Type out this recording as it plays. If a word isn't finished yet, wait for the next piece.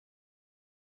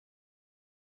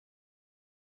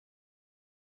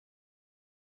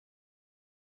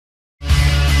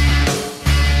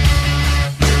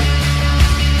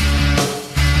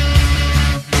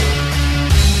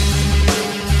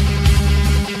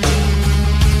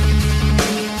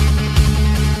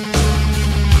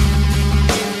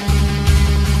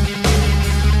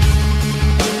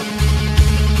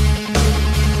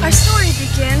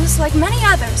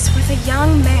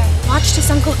young man watched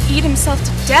his uncle eat himself to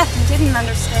death and didn't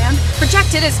understand.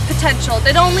 Projected his potential,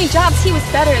 did only jobs he was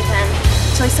better than.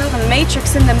 Till he saw the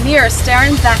Matrix in the mirror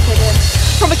staring back at him.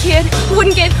 From a kid who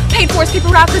wouldn't get paid for his paper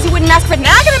route because he wouldn't ask for it.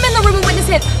 Now I got him in the room and witness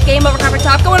it. Game over,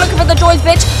 Coppertop, going looking for the droids,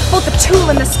 bitch. Both the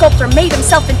tool and the sculptor made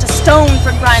himself into stone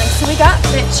for grinding. So he got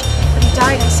bitch, but he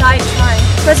died inside trying.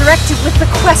 Resurrected with the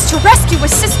quest to rescue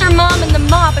his sister, mom, and the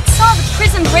mob, but saw the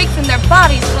prison break from their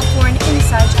bodies but for an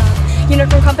inside job.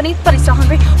 Unicorn company, but he's still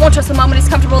hungry. Won't trust the moment he's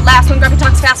comfortable last. When Grumpy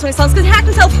talks fast, when he slumps, cause he hacked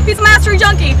himself. He's a mastery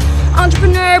junkie.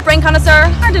 Entrepreneur, brain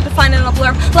connoisseur, hard to define in a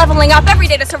blurb. Leveling up every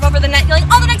day to serve over the net, yelling,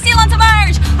 all the next Elon to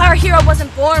merge! Our hero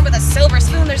wasn't born with a silver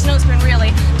spoon, there's no spoon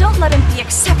really. Don't let him be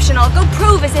exceptional, go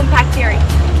prove his impact theory.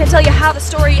 Can't tell you how the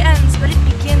story ends, but it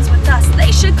begins with us.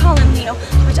 They should call him Neo,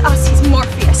 but to us he's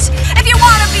Morpheus. If you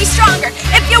wanna be stronger,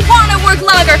 if you wanna work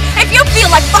longer, if you feel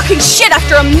like fucking shit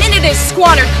after a minute is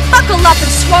squandered, buckle up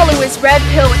and swallow his red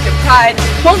pill with your pride.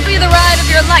 Won't be the ride of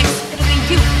your life, it'll be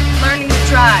you learning to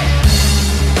drive.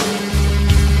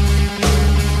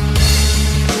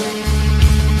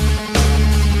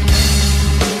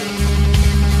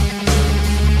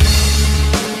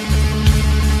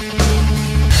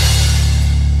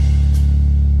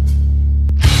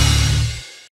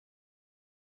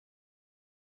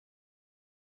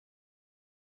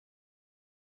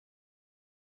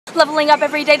 Leveling up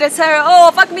every day to serve.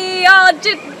 Oh, fuck me. Oh,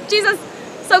 Jesus.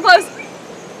 So close.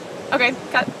 Okay,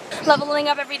 cut. Leveling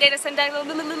up every day to send.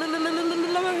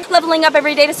 Leveling up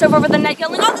every day to serve over the net,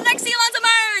 yelling, all the next Elons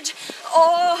emerge!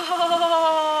 Oh.